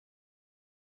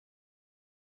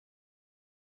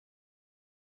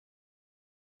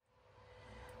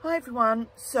Hi everyone,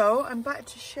 so I'm back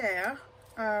to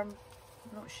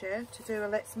to do a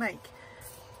let's make.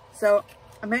 So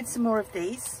I made some more of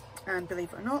these, and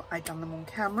believe it or not, I'd done them on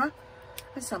camera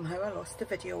and somehow I lost the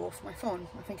video off my phone.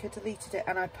 I think I deleted it,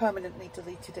 and I permanently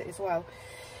deleted it as well,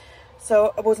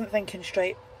 so I wasn't thinking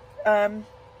straight. So I'm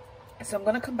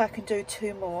going to come back and do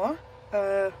two more.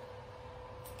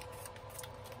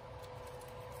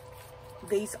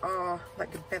 These are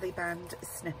like the belly band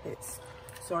snippets.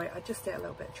 Sorry, I just ate a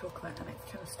little bit of chocolate and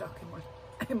it's kind of stuck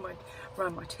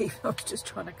around my teeth. I was just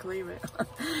trying to clear it.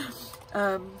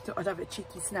 So I'd have a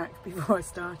cheeky snack before I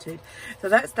started. So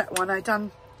that's that one. I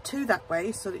done two that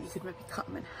way so that you could maybe cut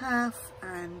them in half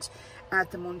and add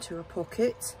them onto a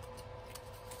pocket.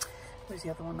 Where's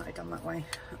the other one that I done that way?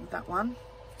 That one.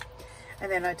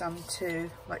 And then I done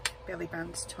two like belly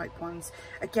band type ones.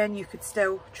 Again, you could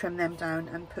still trim them down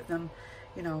and put them,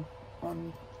 you know,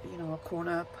 on a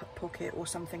corner pocket or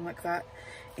something like that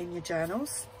in your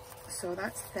journals. So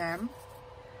that's them.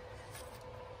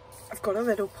 I've got a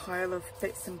little pile of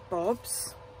bits and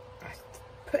bobs. I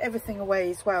put everything away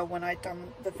as well when I'd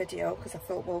done the video because I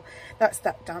thought, well, that's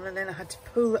that done, and then I had to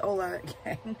pull it all out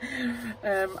again.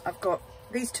 I've got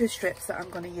these two strips that I'm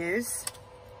going to use,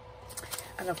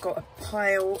 and I've got a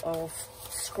pile of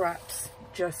scraps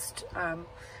just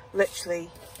literally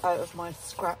out of my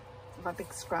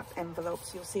big scrap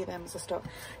envelopes. You'll see them as I start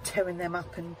tearing them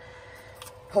up and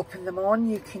popping them on.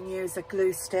 You can use a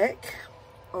glue stick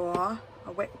or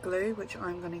a wet glue, which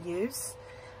I'm going to use.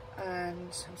 And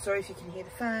I'm sorry if you can hear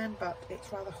the fan, but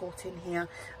it's rather hot in here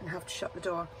and I have to shut the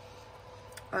door.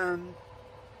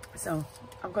 So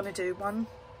I'm going to do one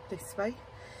this way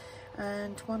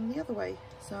and one the other way.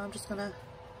 So I'm just going to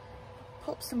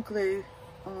pop some glue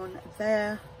on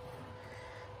there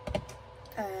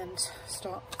and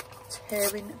start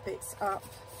tearing bits up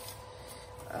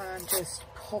and just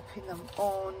popping them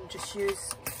on. Just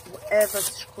use whatever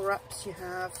scraps you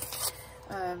have.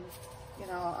 You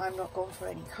know, I'm not going for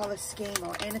any colour scheme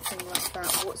or anything like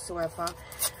that whatsoever.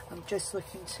 I'm just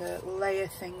looking to layer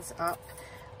things up.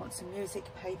 Want some music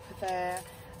paper there.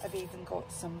 I've even got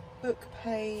some book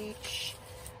page,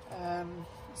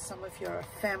 some of your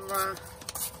ephemera.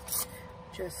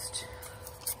 Just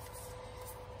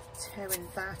tearing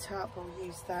that up. I'll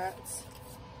use that.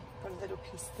 Got a little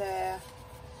piece there.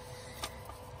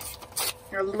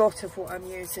 A lot of what I'm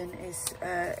using is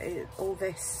all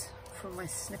this from my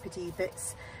snippety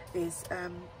bits is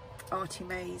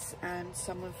ARTYmaze and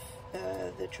some of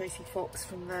the Tracy Fox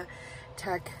from the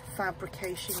tag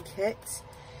fabrication kit.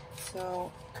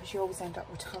 So because you always end up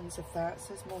with tons of that. So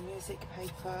there's more music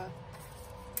paper.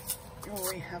 Oh,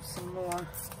 we have some more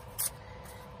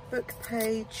book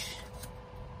page.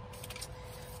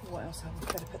 What else? I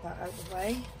better put that out of the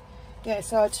way. Yeah,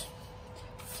 so I'd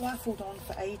flaffled on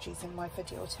for ages in my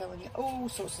video telling you all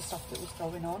sorts of stuff that was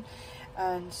going on,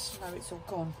 and now it's all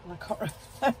gone and I can't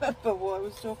remember what I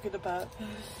was talking about.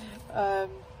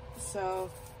 So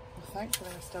thankfully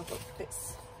I've still got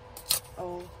bits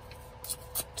all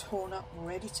torn up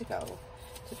ready to go.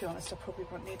 To be honest, I probably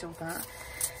won't need all that.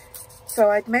 So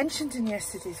I'd mentioned in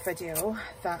yesterday's video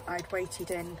that I'd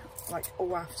waited in like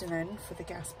all afternoon for the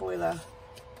gas boiler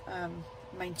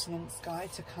maintenance guy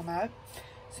to come out.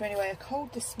 So anyway, I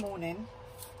called this morning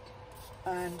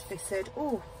and they said,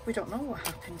 oh, we don't know what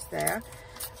happened there.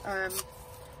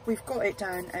 We've got it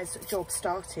down as job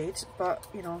started, but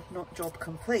you know, not job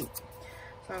complete.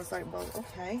 So I was like, well,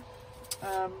 okay.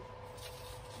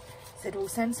 Said we'll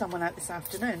send someone out this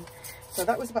afternoon. So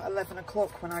that was about 11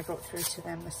 o'clock when I got through to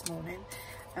them this morning,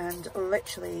 and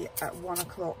literally at 1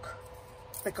 o'clock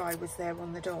the guy was there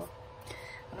on the door,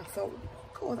 and I thought,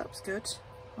 oh, that was good.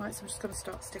 Right, so I'm just going to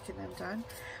start sticking them down.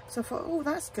 So I thought, oh,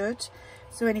 that's good.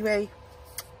 So anyway,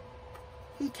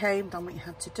 he came, done what he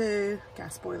had to do.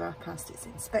 Gas boiler passed its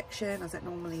inspection as it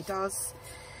normally does,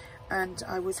 and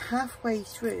I was halfway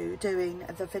through doing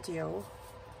the video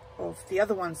of the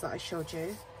other ones that I showed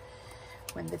you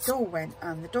when the door went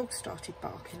and the dog started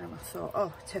barking, and I thought,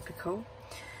 oh, typical.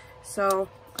 So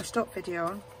I stopped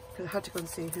videoing because I had to go and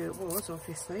see who it was,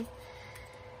 obviously.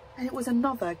 And it was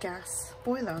another gas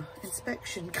boiler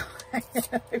inspection guy.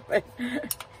 I went,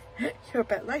 you're a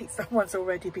bit late, someone's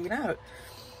already been out.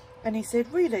 And he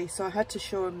said, really? So I had to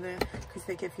show him because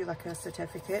they give you like a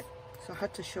certificate. So I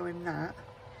had to show him that.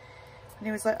 And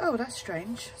he was like, oh, that's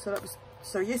strange.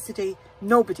 So yesterday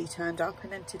nobody turned up,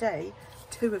 and then today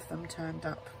 2 of them turned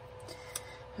up.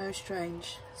 How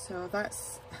strange. So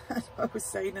that's what I was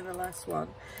saying in the last one.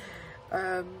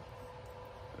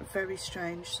 Very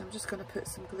strange. So I'm just going to put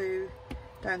some glue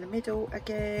down the middle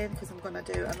again because I'm going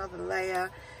to do another layer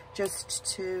just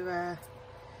to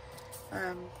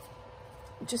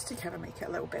just to kind of make it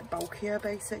a little bit bulkier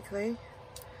basically.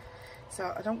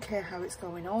 So I don't care how it's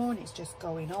going on, it's just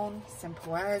going on,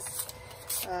 simple as.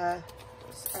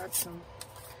 Just add some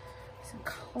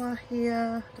colour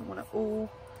here. Don't want it all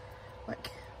like,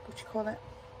 what do you call it,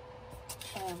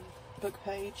 book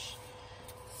page.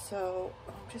 So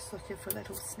I'm just looking for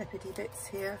little snippety bits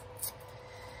here.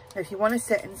 Now, if you want to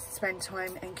sit and spend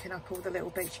time inking up all the little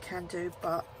bits, you can do,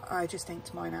 but I just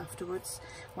inked mine afterwards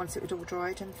once it was all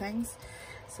dried and things.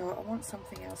 So I want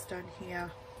something else down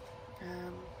here.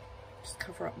 Just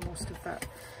cover up most of that.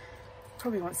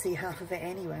 Probably won't see half of it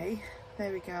anyway.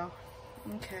 There we go.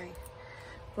 Okay,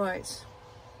 right. So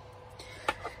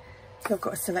I've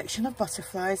got a selection of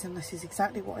butterflies, and this is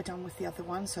exactly what I've done with the other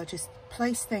one. So I just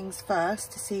place things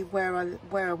first to see where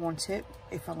I want it,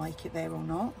 if I like it there or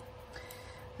not.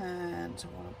 And I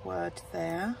want a word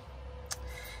there.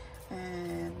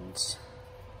 And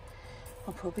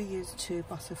I'll probably use 2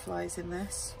 butterflies in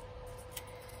this.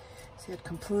 So you had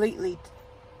completely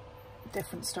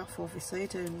different stuff, obviously,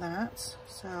 doing that.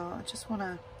 So I just want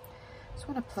to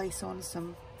place on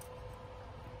some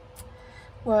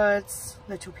words,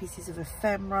 little pieces of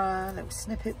ephemera, little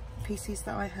snippet pieces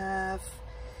that I have.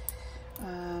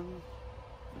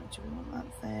 Do we want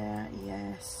that there?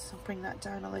 Yes. I'll bring that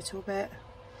down a little bit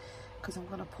because I'm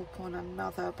going to pop on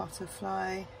another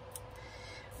butterfly,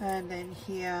 and then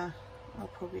here I'll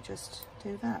probably just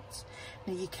do that.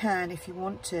 Now you can, if you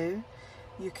want to,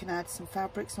 you can add some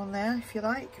fabrics on there if you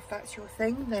like. If that's your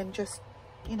thing, then just,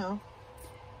 you know,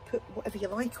 put whatever you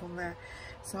like on there.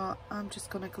 So I'm just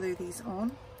going to glue these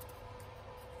on.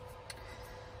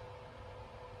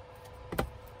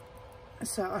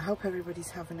 So I hope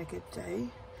everybody's having a good day.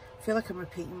 I feel like I'm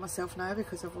repeating myself now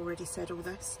because I've already said all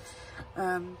this.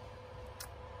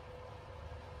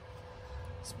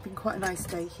 It's been quite a nice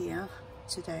day here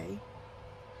today.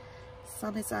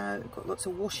 Sun is out, got lots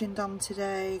of washing done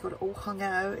today, got it all hung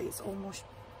out. It's almost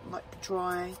like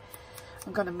dry.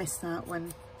 I'm going to miss that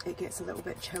when it gets a little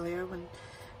bit chillier, when,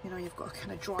 you know, you've got to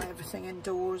kind of dry everything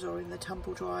indoors or in the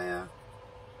tumble dryer,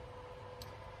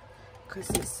 because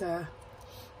it's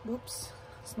whoops,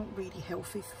 it's not really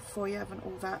healthy for you having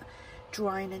all that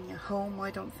drying in your home, I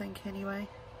don't think anyway.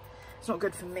 It's not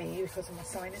good for me because of my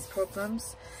sinus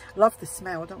problems. I love the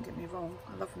smell, don't get me wrong.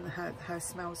 I love when the house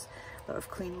smells a lot of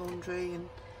clean laundry,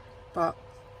 but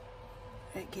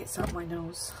it gets up my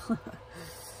nose.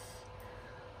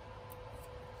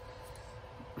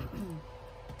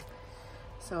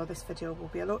 So this video will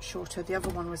be a lot shorter. The other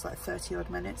one was like 30 odd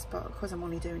minutes, but because I'm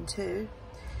only doing 2,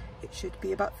 it should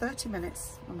be about 30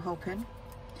 minutes, I'm hoping.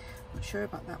 Not sure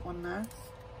about that one now.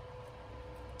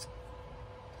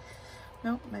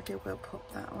 No, maybe I will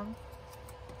pop that on.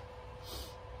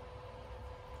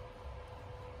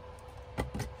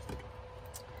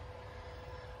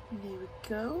 There we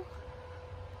go.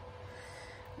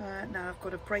 Now I've got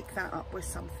to break that up with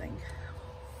something.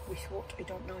 With what, I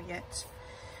don't know yet.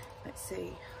 Let's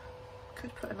see.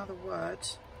 Could put another word.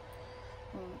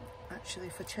 Actually,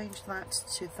 if I change that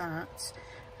to that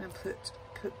and put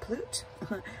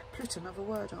another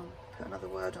word on. Put another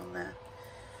word on there.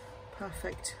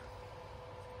 Perfect.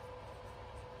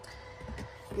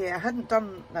 Yeah, I hadn't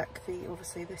done like the,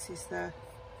 obviously this is the,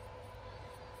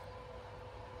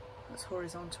 that's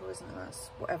horizontal, isn't it? That's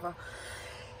whatever.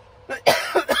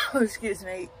 Excuse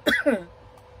me.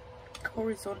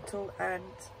 Horizontal and,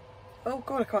 oh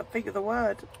god, I can't think of the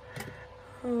word.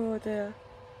 Oh dear.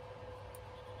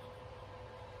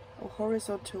 Oh,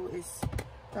 horizontal is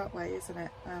that way, isn't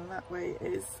it? And that way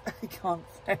is, I can't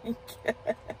think.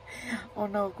 Oh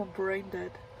no, I've gone brain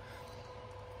dead.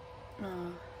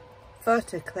 Oh.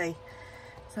 Vertically.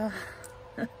 So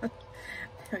there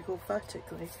we go,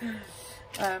 vertically.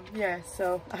 Yeah,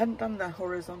 so I hadn't done the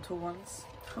horizontal ones.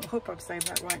 I hope I'm saying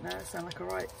that right now. I sound like a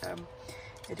right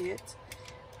idiot.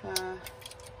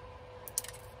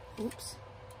 Oops.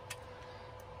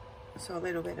 So a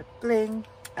little bit of bling.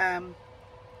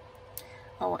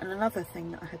 Oh, and another thing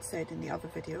that I had said in the other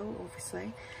video,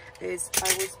 obviously, is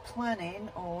I was planning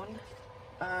on,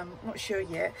 not sure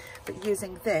yet, but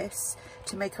using this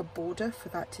to make a border for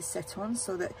that to sit on,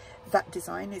 so that that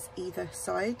design is either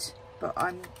side. But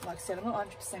I'm, like I said, I'm not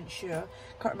 100% sure.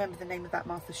 Can't remember the name of that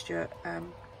Martha Stewart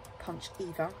punch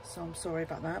either, so I'm sorry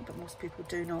about that, but most people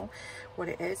do know what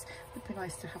it is. It'd be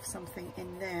nice to have something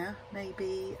in there,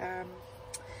 maybe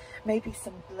maybe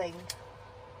some bling.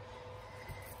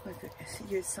 We'll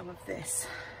use some of this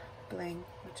bling.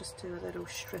 I'll just do a little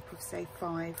strip of, say,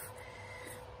 5.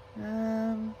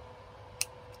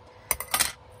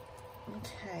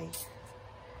 Okay,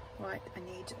 right, I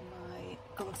need my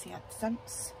glossy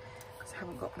accents because I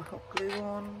haven't got my hot glue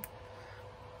on.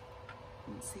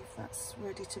 Let's see if that's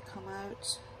ready to come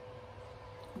out.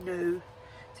 No,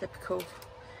 typical.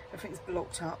 Everything's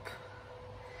blocked up.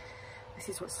 This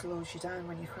is what slows you down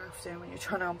when you're crafting, when you're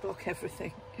trying to unblock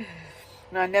everything.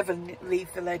 And I never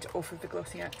leave the lid off of the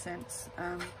glossy accents.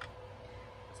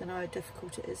 So know how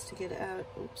difficult it is to get it out.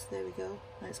 Oops, there we go.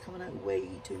 Now it's coming out way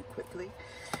too quickly,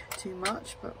 too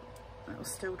much, but that will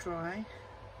still dry.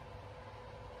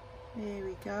 There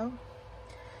we go.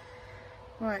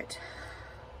 Right,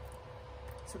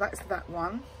 so that's that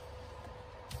one.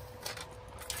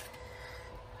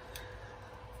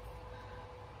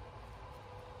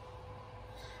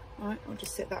 Right, I'll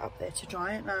just set that up there to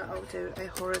dry it. Now I'll do a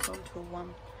horizontal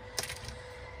one.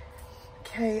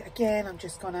 Okay, again, I'm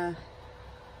just gonna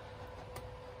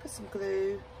put some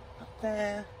glue up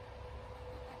there,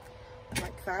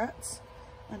 like that,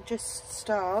 and just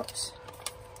start.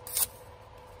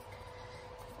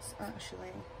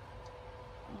 Actually,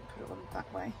 I'll put it on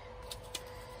that way.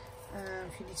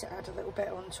 If you need to add a little bit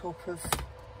on top of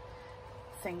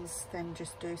things, then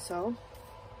just do so.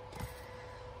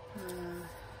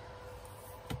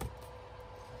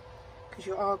 Because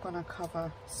you are going to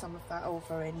cover some of that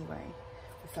over anyway,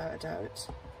 without a doubt.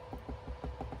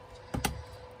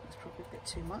 It's probably a bit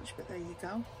too much, but there you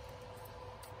go.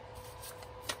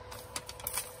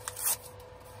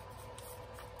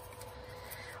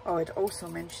 Oh, I'd also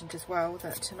mentioned as well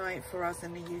that tonight for us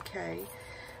in the UK,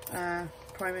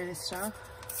 Prime Minister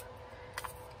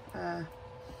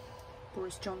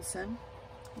Boris Johnson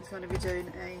is going to be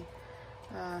doing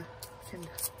a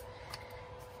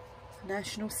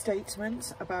national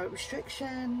statement about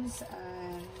restrictions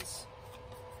and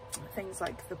things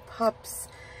like the pubs,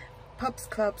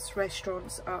 clubs,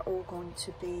 restaurants are all going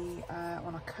to be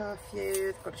on a curfew.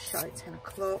 They've got to shut at 10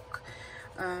 o'clock.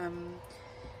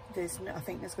 I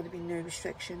think there's going to be no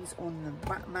restrictions on the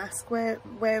mask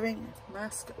wearing.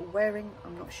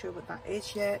 I'm not sure what that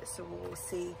is yet, so we'll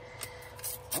see.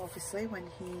 Obviously, when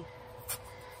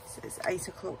so it's 8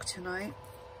 o'clock tonight.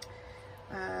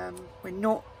 We're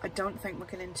not. I don't think we're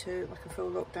going into like a full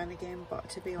lockdown again. But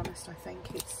to be honest, I think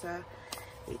it's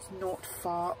not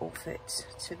far off it.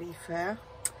 To be fair,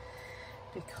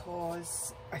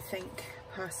 because I think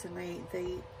personally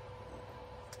they've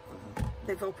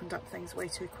opened up things way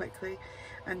too quickly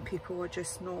and people are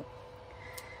just not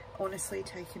honestly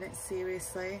taking it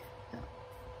seriously.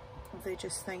 They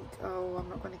just think, oh, I'm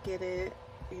not going to get it,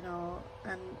 you know,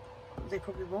 and they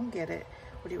probably won't get it.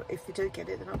 If they do get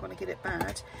it, they're not going to get it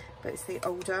bad, but it's the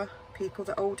older people,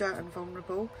 the older and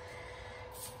vulnerable,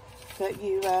 that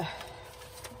you know,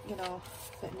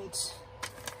 that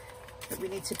we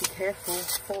need to be careful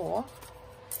for.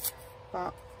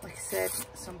 But like I said,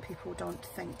 some people don't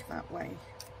think that way.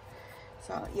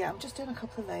 So yeah, I'm just doing a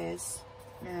couple of layers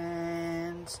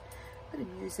and a bit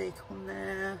of music on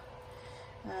there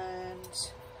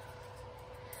and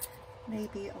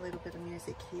maybe a little bit of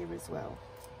music here as well.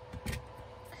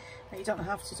 Now you don't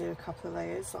have to do a couple of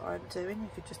layers like I'm doing. You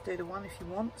could just do the one if you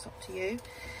want. It's up to you.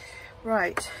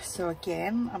 Right, so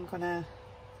again, I'm gonna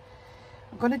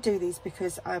do these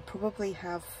because I probably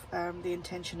have the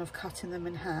intention of cutting them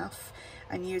in half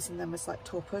and using them as like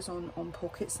toppers on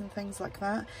pockets and things like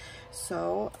that.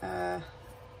 So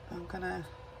I'm gonna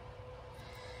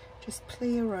just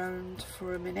play around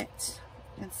for a minute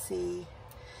and see.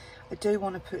 I do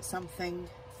want to put something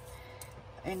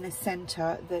in the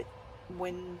center that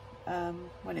when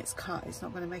it's cut, it's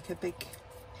not going to make a big,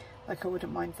 like I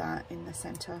wouldn't mind that in the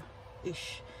center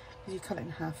ish, because you cut it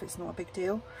in half, it's not a big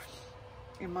deal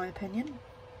in my opinion.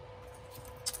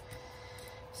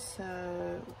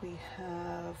 So we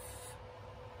have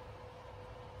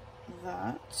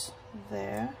that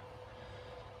there,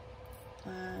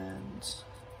 and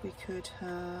we could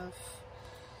have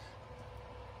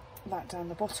that down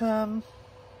the bottom,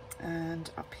 and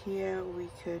up here we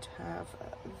could have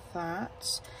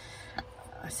that.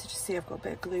 I just see I've got a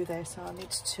bit of glue there, so I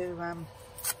need to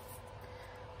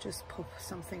just pop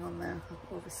something on there,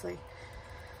 obviously.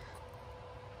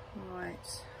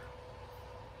 Right,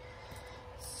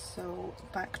 so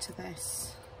back to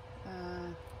this,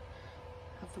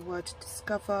 have the word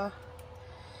discover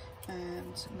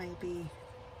and maybe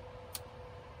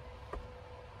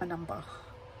a number.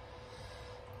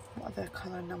 What other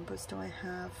colour numbers do I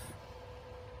have?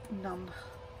 None.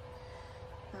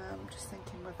 I'm just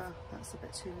thinking whether that's a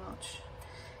bit too much.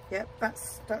 Yep,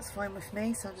 that's fine with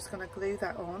me, so I'm just going to glue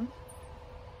that on.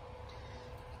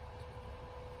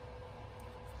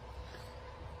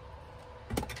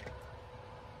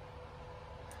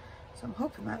 So I'm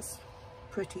hoping that's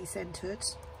pretty centered.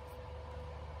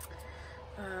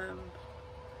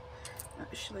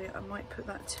 Actually, I might put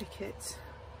that ticket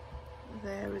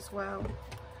there as well,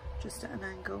 just at an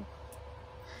angle,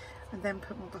 and then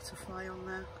put my butterfly on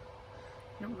there.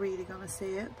 You're not really going to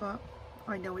see it, but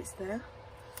I know it's there.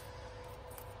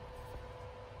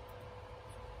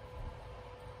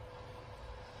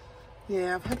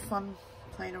 Yeah, I've had fun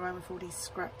playing around with all these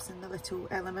scraps and the little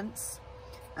elements.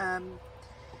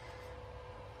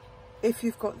 If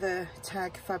you've got the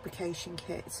tag fabrication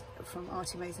kit from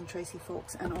ARTYmaze and Tracy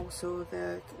Fawkes, and also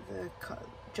the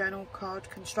journal card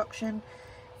construction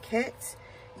kit,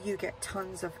 you get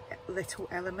tons of little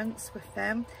elements with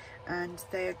them, and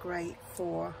they are great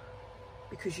for,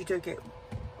 because you do get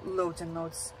loads and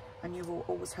loads, and you will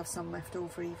always have some left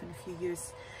over, even if you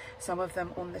use some of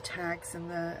them on the tags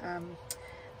and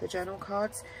the journal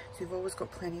cards. So you've always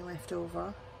got plenty left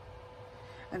over.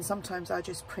 And sometimes I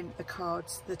just print the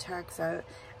cards, the tags out,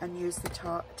 and use the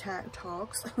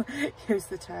use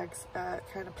the tags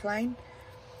kind of plain,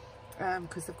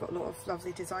 because they've got a lot of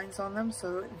lovely designs on them.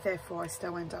 So therefore I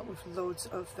still end up with loads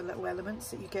of the little elements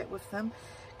that you get with them,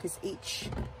 because each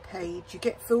page, you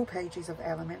get full pages of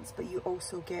elements, but you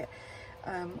also get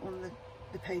on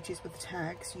the pages with the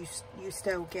tags, you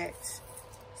still get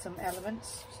some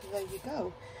elements. So there you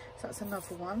go. So that's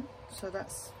another one. So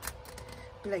that's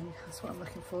bling, that's what I'm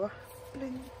looking for.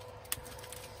 Bling.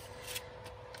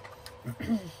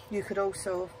 You could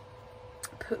also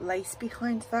put lace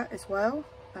behind that as well,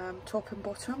 top and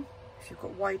bottom, if you've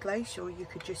got wide lace, or you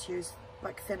could just use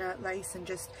like thinner lace and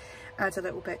just add a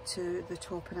little bit to the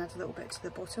top and add a little bit to the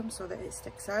bottom so that it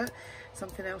sticks out.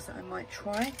 Something else that I might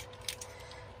try,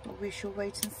 but we shall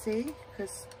wait and see,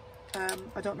 because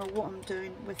I don't know what I'm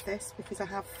doing with this, because I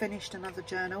have finished another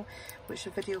journal, which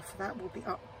the video for that will be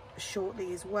up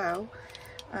shortly as well.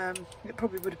 It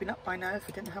probably would have been up by now if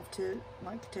I didn't have to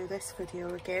like do this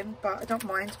video again, but I don't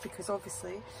mind, because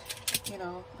obviously, you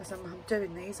know, as I'm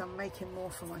doing these, I'm making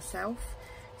more for myself.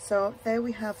 So there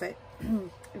we have it.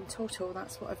 In total,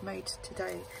 that's what I've made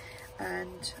today,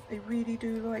 and I really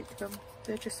do like them.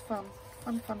 They're just fun.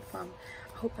 I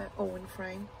hope they're all in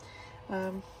frame.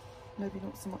 Maybe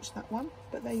not so much that one,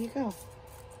 but there you go.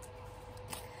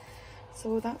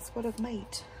 So that's what I've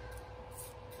made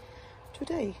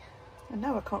today, and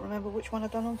now I can't remember which one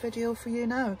I've done on video for you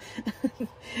now.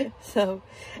 So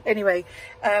anyway,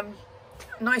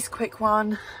 nice quick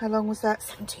one. How long was that?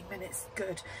 17 minutes.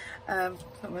 Good.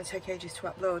 It's not going to take ages to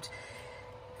upload.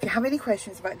 If you have any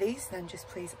questions about these, then just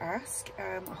please ask.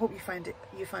 I hope you find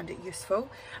it useful.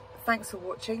 Thanks for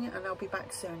watching, and I'll be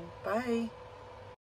back soon. Bye.